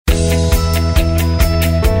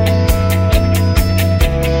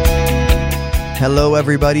Hello,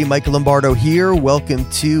 everybody. Michael Lombardo here. Welcome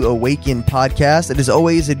to Awaken Podcast. It is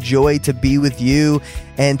always a joy to be with you,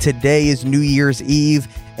 and today is New Year's Eve,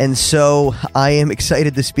 and so I am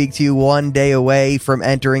excited to speak to you one day away from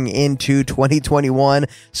entering into 2021.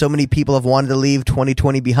 So many people have wanted to leave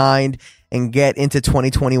 2020 behind and get into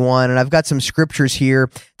 2021. And I've got some scriptures here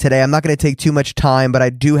today. I'm not going to take too much time, but I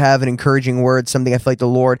do have an encouraging word, something I feel like the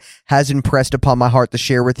Lord has impressed upon my heart to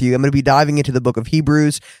share with you. I'm going to be diving into the book of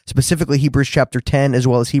Hebrews, specifically Hebrews chapter 10, as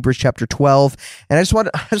well as Hebrews chapter 12. And I just want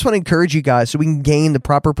to encourage you guys so we can gain the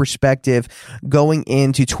proper perspective going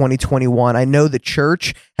into 2021. I know the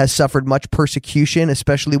church has suffered much persecution,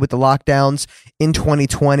 especially with the lockdowns in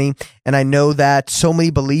 2020. And I know that so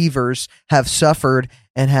many believers have suffered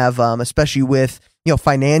and have, especially with,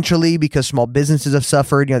 financially, because small businesses have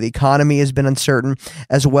suffered, the economy has been uncertain,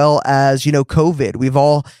 as well as, COVID. We've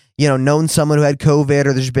all, known someone who had COVID,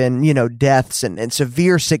 or there's been, deaths and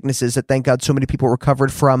severe sicknesses that thank God so many people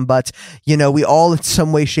recovered from. But, we all in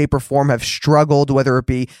some way, shape, or form have struggled, whether it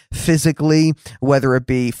be physically, whether it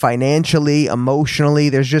be financially, emotionally.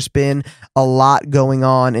 There's just been a lot going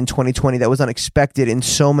on in 2020 that was unexpected in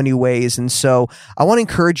so many ways. And so I want to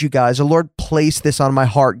encourage you guys. The Lord placed this on my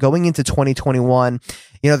heart going into 2021.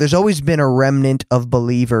 There's always been a remnant of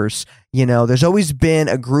believers. There's always been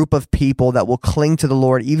a group of people that will cling to the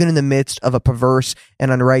Lord, even in the midst of a perverse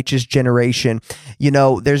and unrighteous generation.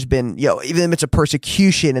 There's been, even in the midst of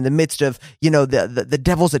persecution, in the midst of, the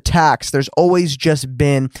devil's attacks, there's always just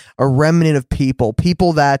been a remnant of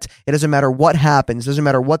people that it doesn't matter what happens, doesn't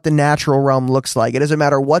matter what the natural realm looks like, it doesn't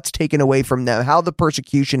matter what's taken away from them, how the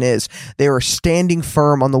persecution is, they are standing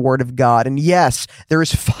firm on the word of God. And yes, there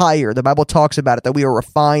is fire. The Bible talks about it, that we are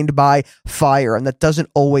refined by fire, and that doesn't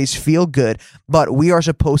always feel good, but we are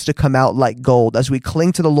supposed to come out like gold as we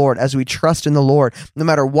cling to the Lord, as we trust in the Lord, no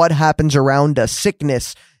matter what happens around us,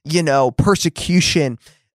 sickness, persecution,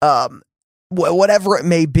 whatever it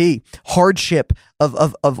may be, hardship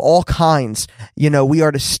of all kinds. We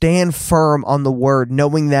are to stand firm on the word,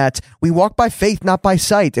 knowing that we walk by faith, not by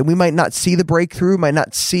sight. And we might not see the breakthrough, might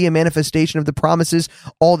not see a manifestation of the promises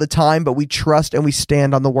all the time, but we trust and we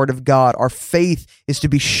stand on the word of God. Our faith is to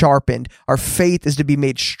be sharpened. Our faith is to be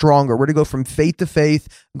made stronger. We're to go from faith to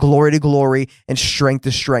faith, glory to glory, and strength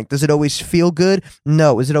to strength. Does it always feel good?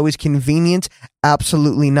 No. Is it always convenient?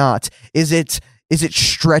 Absolutely not. Is it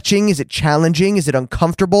stretching? Is it challenging? Is it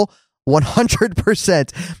uncomfortable?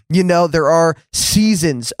 100%. There are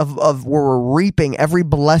seasons of where we're reaping every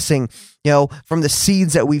blessing, from the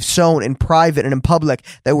seeds that we've sown in private and in public,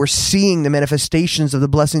 that we're seeing the manifestations of the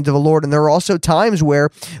blessings of the Lord. And there are also times where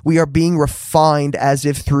we are being refined as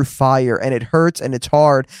if through fire, and it hurts and it's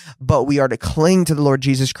hard, but we are to cling to the Lord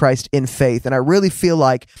Jesus Christ in faith. And I really feel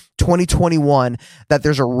like 2021, that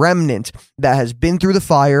there's a remnant that has been through the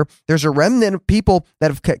fire. There's a remnant of people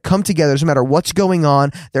that have come together. Doesn't matter what's going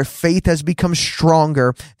on. Their faith has become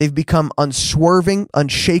stronger. They've become unswerving,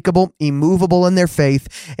 unshakable, immovable in their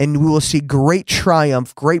faith. And we will see great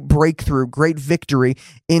triumph, great breakthrough, great victory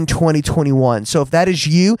in 2021. So if that is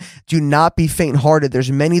you, do not be faint-hearted.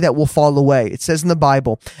 There's many that will fall away. It says in the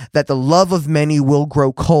Bible that the love of many will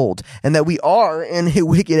grow cold, and that we are in a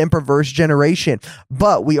wicked and perverse generation,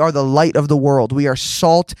 but we are the light of the world. We are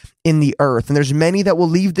salt in the earth. And there's many that will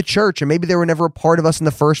leave the church, and maybe they were never a part of us in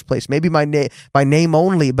the first place. Maybe by name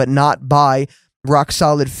only, but not by rock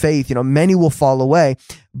solid faith. Many will fall away.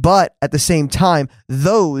 But at the same time,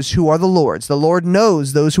 those who are the Lord's, the Lord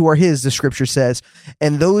knows those who are his, the scripture says,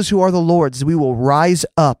 and those who are the Lord's, we will rise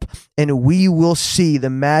up and we will see the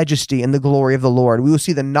majesty and the glory of the Lord. We will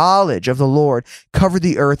see the knowledge of the Lord cover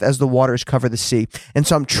the earth as the waters cover the sea. And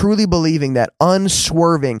so I'm truly believing that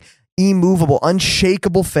unswerving, immovable,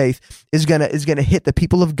 unshakable faith is gonna hit the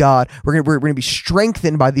people of God. We're gonna be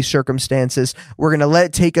strengthened by these circumstances. We're gonna let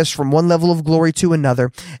it take us from one level of glory to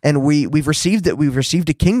another, and we've received it. We've received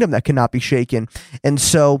a kingdom that cannot be shaken, and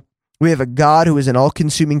so we have a God who is an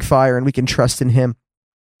all-consuming fire, and we can trust in Him.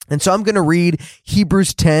 And so I'm going to read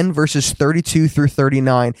Hebrews 10, verses 32 through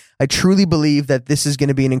 39. I truly believe that this is going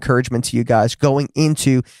to be an encouragement to you guys going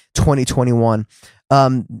into 2021.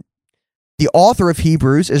 The author of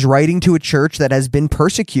Hebrews is writing to a church that has been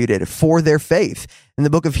persecuted for their faith. In the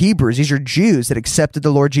book of Hebrews, these are Jews that accepted the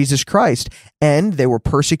Lord Jesus Christ, and they were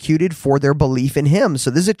persecuted for their belief in him. So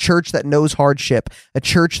this is a church that knows hardship, a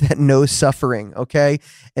church that knows suffering, okay?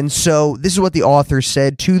 And so this is what the author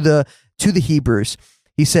said to the Hebrews.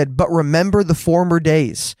 He said, "But remember the former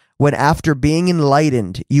days, when after being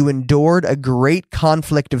enlightened, you endured a great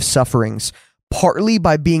conflict of sufferings, partly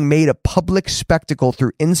by being made a public spectacle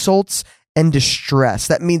through insults and distress."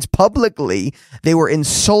 That means publicly they were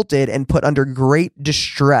insulted and put under great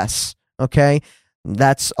distress. Okay.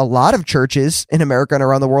 That's a lot of churches in America and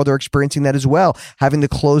around the world are experiencing that as well, having to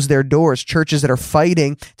close their doors, churches that are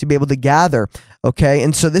fighting to be able to gather. Okay.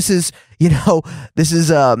 And so this is the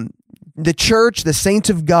church, the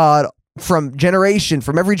saints of God from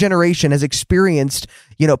every generation has experienced,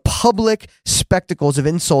 public spectacles of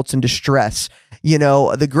insults and distress.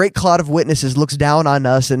 The great cloud of witnesses looks down on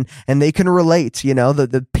us and they can relate.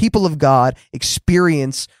 The people of God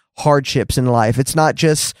experience hardships in life. It's not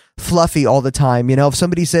just fluffy all the time. If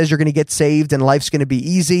somebody says you're going to get saved and life's going to be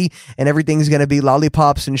easy and everything's going to be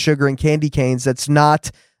lollipops and sugar and candy canes, that's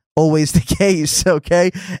not always the case.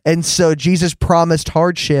 Okay. And so Jesus promised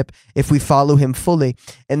hardship if we follow him fully.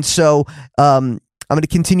 And so, I'm going to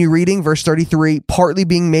continue reading verse 33, partly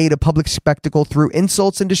being made a public spectacle through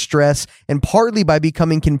insults and distress, and partly by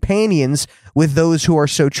becoming companions with those who are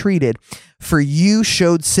so treated. For you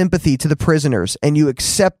showed sympathy to the prisoners, and you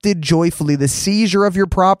accepted joyfully the seizure of your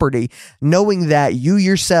property, knowing that you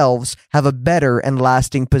yourselves have a better and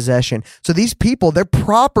lasting possession. So these people, their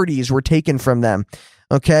properties were taken from them.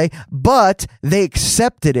 Okay, but they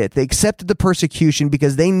accepted it. They accepted the persecution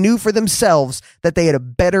because they knew for themselves that they had a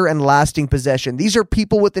better and lasting possession. These are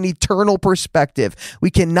people with an eternal perspective.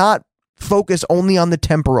 We cannot focus only on the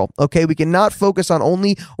temporal, okay? We cannot focus on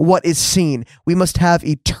only what is seen. We must have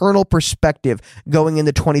eternal perspective going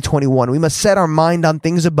into 2021. We must set our mind on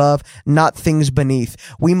things above, not things beneath.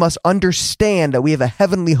 We must understand that we have a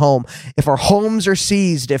heavenly home. If our homes are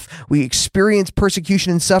seized, if we experience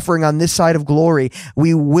persecution and suffering on this side of glory,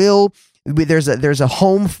 there's a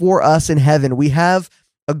home for us in heaven. We have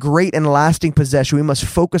a great and lasting possession. We must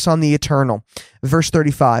focus on the eternal. Verse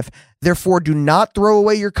 35, therefore do not throw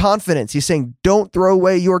away your confidence. He's saying, don't throw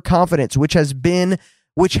away your confidence, which has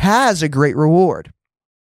a great reward.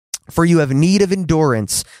 For you have need of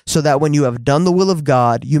endurance, so that when you have done the will of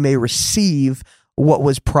God, you may receive what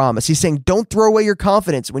was promised. He's saying, don't throw away your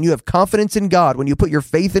confidence. When you have confidence in God, when you put your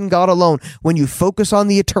faith in God alone, when you focus on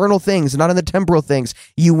the eternal things, not on the temporal things,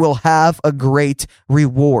 you will have a great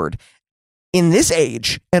reward. In this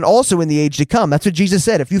age and also in the age to come. That's what Jesus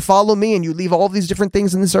said. If you follow me and you leave all these different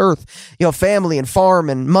things in this earth, family and farm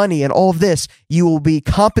and money and all of this, you will be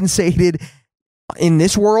compensated in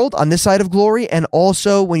this world, on this side of glory, and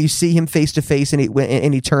also when you see him face to face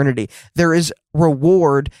in eternity. There is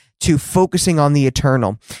reward to focusing on the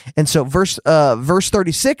eternal. And so verse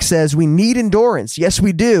 36 says we need endurance. Yes,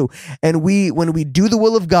 we do. And when we do the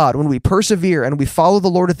will of God, when we persevere and we follow the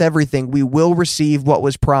Lord with everything, we will receive what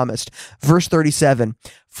was promised. Verse 37,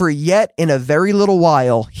 for yet in a very little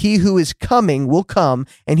while, he who is coming will come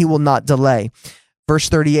and he will not delay. Verse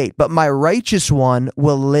 38, but my righteous one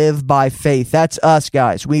will live by faith. That's us,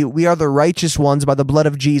 guys. We are the righteous ones by the blood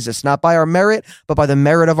of Jesus, not by our merit, but by the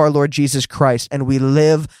merit of our Lord Jesus Christ. And we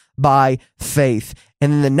live by faith.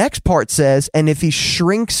 And then the next part says, and if he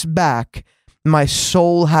shrinks back, my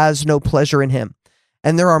soul has no pleasure in him.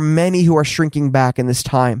 And there are many who are shrinking back in this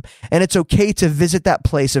time. And it's okay to visit that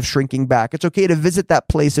place of shrinking back. It's okay to visit that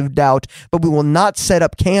place of doubt, but we will not set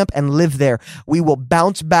up camp and live there. We will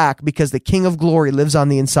bounce back because the King of Glory lives on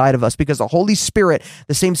the inside of us, because the Holy Spirit,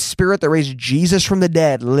 the same Spirit that raised Jesus from the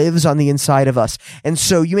dead, lives on the inside of us. And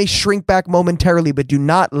so you may shrink back momentarily, but do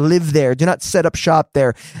not live there. Do not set up shop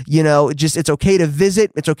there. It's okay to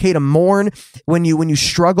visit. It's okay to mourn when you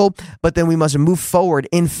struggle, but then we must move forward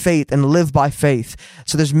in faith and live by faith.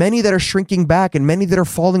 So there's many that are shrinking back and many that are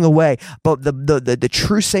falling away, but the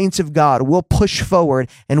true saints of God will push forward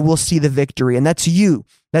and we'll see the victory. And that's you.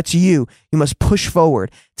 That's you. You must push forward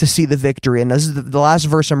to see the victory. And this is the last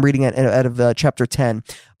verse I'm reading out of chapter 10.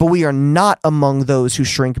 But we are not among those who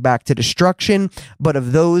shrink back to destruction, but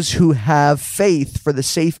of those who have faith for the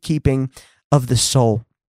safekeeping of the soul.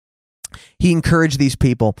 He encouraged these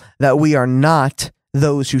people that we are not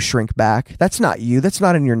those who shrink back. That's not you. That's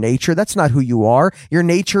not in your nature. That's not who you are. Your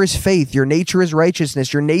nature is faith. Your nature is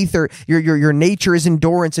righteousness. Your nature is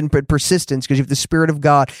endurance and persistence because you have the Spirit of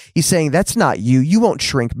God. He's saying that's not you. You won't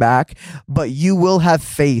shrink back, but you will have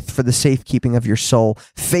faith for the safekeeping of your soul.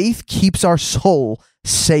 Faith keeps our soul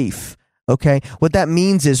safe. Okay? What that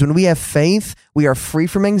means is when we have faith, we are free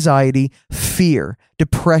from anxiety, fear,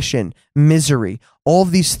 depression, misery, all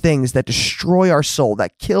of these things that destroy our soul,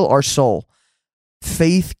 that kill our soul.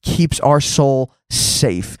 Faith keeps our soul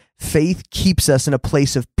safe. Faith keeps us in a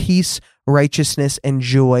place of peace, righteousness, and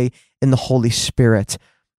joy in the Holy Spirit.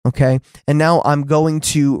 Okay? And now I'm going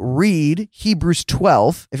to read Hebrews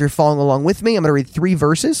 12. If you're following along with me, I'm going to read 3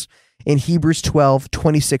 verses in Hebrews 12,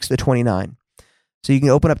 26 to 29. So you can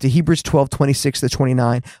open up to Hebrews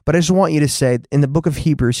 12:26-29. But I just want you to say, in the book of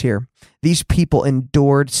Hebrews here, these people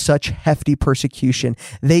endured such hefty persecution.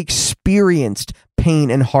 They experienced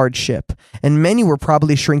pain and hardship. And many were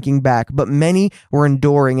probably shrinking back, but many were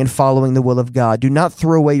enduring and following the will of God. Do not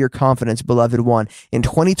throw away your confidence, beloved one. In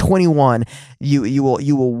 2021, you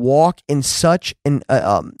will walk in such an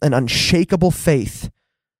unshakable faith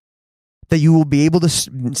that you will be able to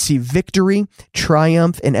see victory,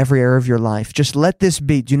 triumph in every area of your life. Just let this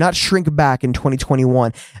be. Do not shrink back in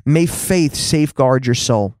 2021. May faith safeguard your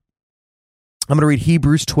soul. I'm going to read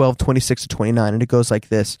Hebrews 12:26-29, and it goes like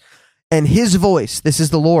this. And his voice, this is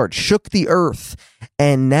the Lord, shook the earth,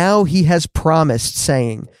 and now he has promised,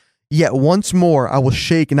 saying, yet once more I will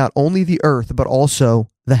shake not only the earth, but also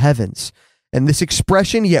the heavens. And this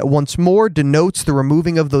expression, yet once more, denotes the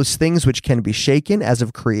removing of those things which can be shaken as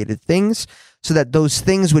of created things, so that those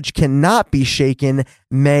things which cannot be shaken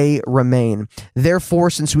may remain.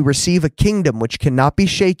 Therefore, since we receive a kingdom which cannot be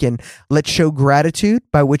shaken, let's show gratitude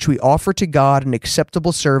by which we offer to God an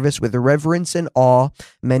acceptable service with reverence and awe.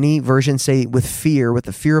 Many versions say with fear, with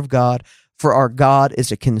the fear of God, for our God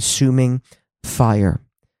is a consuming fire.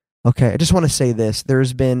 Okay, I just want to say this.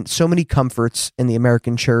 There's been so many comforts in the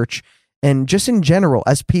American church, and just in general,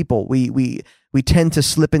 as people, we tend to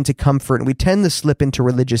slip into comfort, and we tend to slip into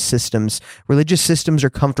religious systems. Religious systems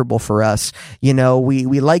are comfortable for us.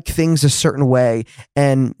 We like things a certain way.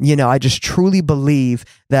 And, I just truly believe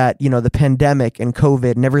that, the pandemic and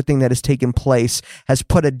COVID and everything that has taken place has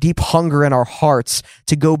put a deep hunger in our hearts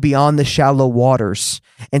to go beyond the shallow waters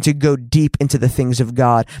and to go deep into the things of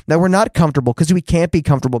God. Now, we're not comfortable because we can't be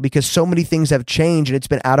comfortable because so many things have changed and it's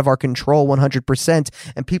been out of our control 100%.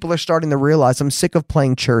 And people are starting to realize, I'm sick of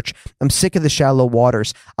playing church. I'm sick of the shallow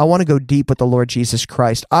waters. I want to go deep with the Lord Jesus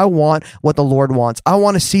Christ. I want what the Lord wants. I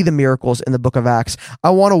want to see the miracles in the book of Acts.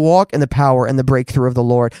 I want to walk in the power and the breakthrough of the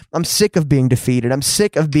Lord. I'm sick of being defeated. I'm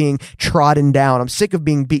sick of being trodden down. I'm sick of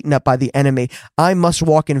being beaten up by the enemy. I must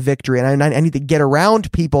walk in victory, and I need to get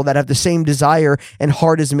around people that have the same desire and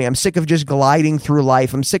heart as me. I'm sick of just gliding through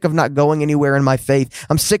life. I'm sick of not going anywhere in my faith.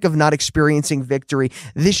 I'm sick of not experiencing victory.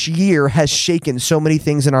 This year has shaken so many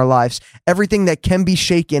things in our lives. Everything that can be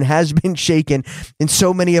shaken has been shaken in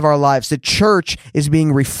so many of our lives. The church is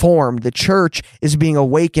being reformed. The church is being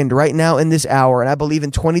awakened right now in this hour. And I believe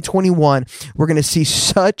in 2021, we're going to see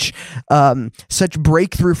such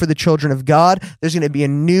breakthrough for the children of God. There's going to be a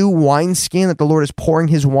new wineskin that the Lord is pouring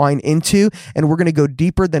his wine into, and we're going to go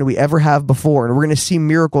deeper than we ever have before. And we're going to see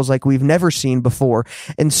miracles like we've never seen before.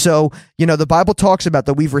 And so, the Bible talks about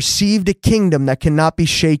that we've received a kingdom that cannot be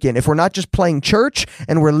shaken. If we're not just playing church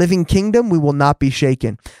and we're living kingdom, we will not be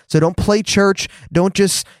shaken. So don't play church. Don't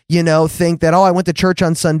just, think that, I went to church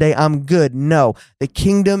on Sunday, I'm good. No, the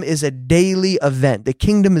kingdom is a daily event. The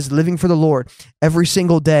kingdom is living for the Lord every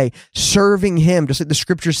single day, serving him, just like the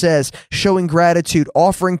scripture says, showing gratitude,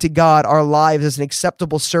 offering to God our lives as an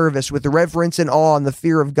acceptable service with reverence and awe and the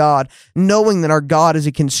fear of God, knowing that our God is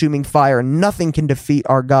a consuming fire. Nothing can defeat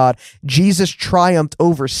our God. Jesus triumphed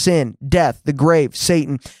over sin, death, the grave,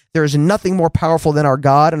 Satan. There is nothing more powerful than our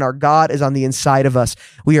God, and our God is on the inside of us.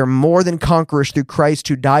 We are more than conquerors through Christ,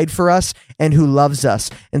 who died for us and who loves us.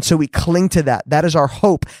 And so we cling to that. That is our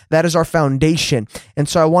hope. That is our foundation. And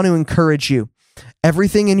so I want to encourage you.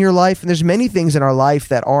 Everything in your life, and there's many things in our life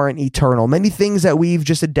that aren't eternal, many things that we've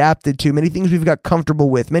just adapted to, many things we've got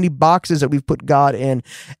comfortable with, many boxes that we've put God in.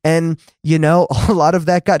 And, a lot of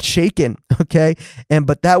that got shaken, okay?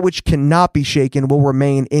 But that which cannot be shaken will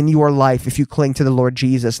remain in your life if you cling to the Lord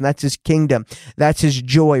Jesus. And that's his kingdom. That's his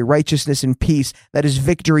joy, righteousness, and peace. That is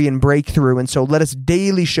victory and breakthrough. And so let us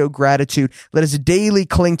daily show gratitude. Let us daily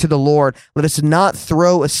cling to the Lord. Let us not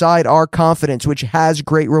throw aside our confidence, which has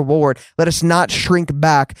great reward. Let us not shrink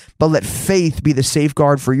back, but let faith be the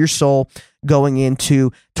safeguard for your soul going into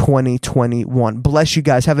 2021. Bless you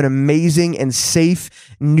guys. Have an amazing and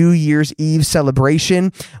safe New Year's Eve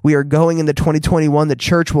celebration. We are going into 2021. The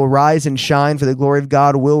church will rise and shine, for the glory of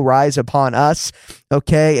God will rise upon us.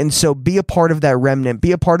 Okay. And so be a part of that remnant.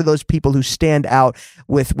 Be a part of those people who stand out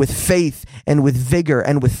with faith and with vigor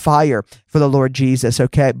and with fire for the Lord Jesus.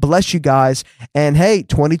 Okay. Bless you guys. And hey,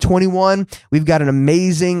 2021, we've got an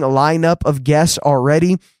amazing lineup of guests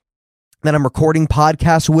already that I'm recording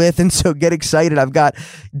podcasts with. And so get excited. I've got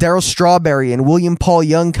Daryl Strawberry and William Paul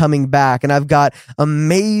Young coming back. And I've got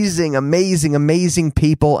amazing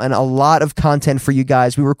people and a lot of content for you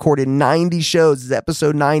guys. We recorded 90 shows. This is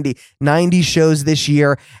episode 90 shows this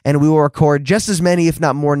year. And we will record just as many, if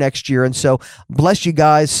not more, next year. And so bless you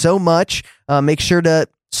guys so much. Make sure to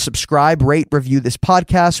subscribe, rate, review this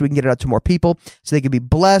podcast so we can get it out to more people so they can be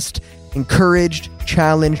blessed, encouraged,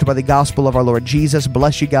 challenged by the gospel of our Lord Jesus.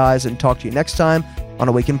 Bless you guys, and talk to you next time on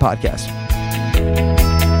Awaken Podcast.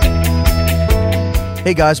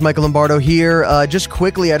 Hey guys, Michael Lombardo here. Just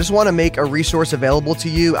quickly, I just want to make a resource available to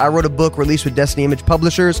you. I wrote a book released with Destiny Image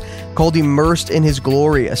Publishers called Immersed in His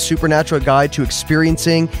Glory, a supernatural guide to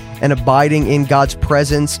experiencing and abiding in God's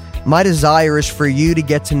presence. My desire is for you to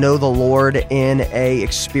get to know the Lord in a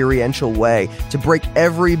experiential way, to break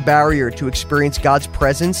every barrier to experience God's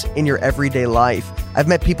presence in your everyday life. I've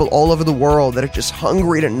met people all over the world that are just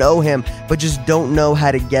hungry to know Him, but just don't know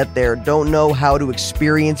how to get there, don't know how to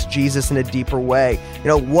experience Jesus in a deeper way. You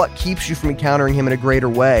know, what keeps you from encountering Him in a greater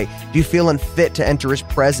way? Do you feel unfit to enter His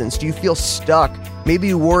presence? Do you feel stuck? Maybe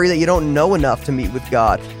you worry that you don't know enough to meet with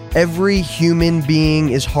God. Every human being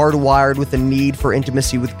is hardwired with a need for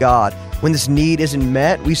intimacy with God. When this need isn't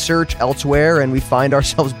met, we search elsewhere and we find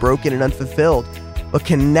ourselves broken and unfulfilled. But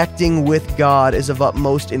connecting with God is of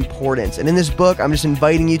utmost importance. And in this book, I'm just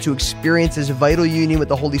inviting you to experience this vital union with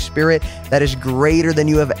the Holy Spirit that is greater than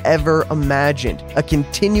you have ever imagined. A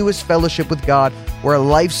continuous fellowship with God where a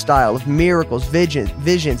lifestyle of miracles,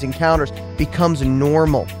 visions, encounters becomes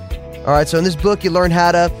normal. All right, so in this book, you learn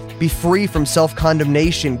how to be free from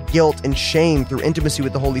self-condemnation, guilt, and shame through intimacy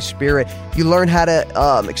with the Holy Spirit. You learn how to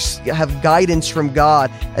have guidance from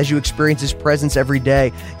God as you experience His presence every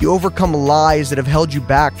day. You overcome lies that have held you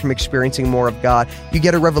back from experiencing more of God. You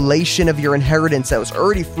get a revelation of your inheritance that was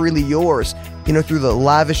already freely yours, through the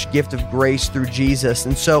lavish gift of grace through Jesus.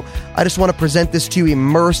 And so I just want to present this to you,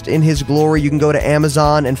 Immersed in His Glory. You can go to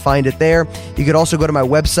Amazon and find it there. You could also go to my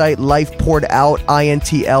website,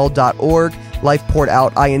 lifepouredoutintl.org.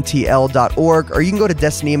 lifepouredoutintl.org, or you can go to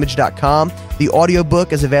destinyimage.com. The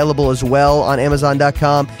audiobook is available as well on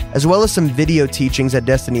amazon.com, as well as some video teachings at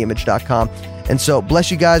destinyimage.com. And so bless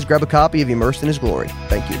you guys. Grab a copy of Immersed in His Glory.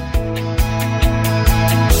 Thank you.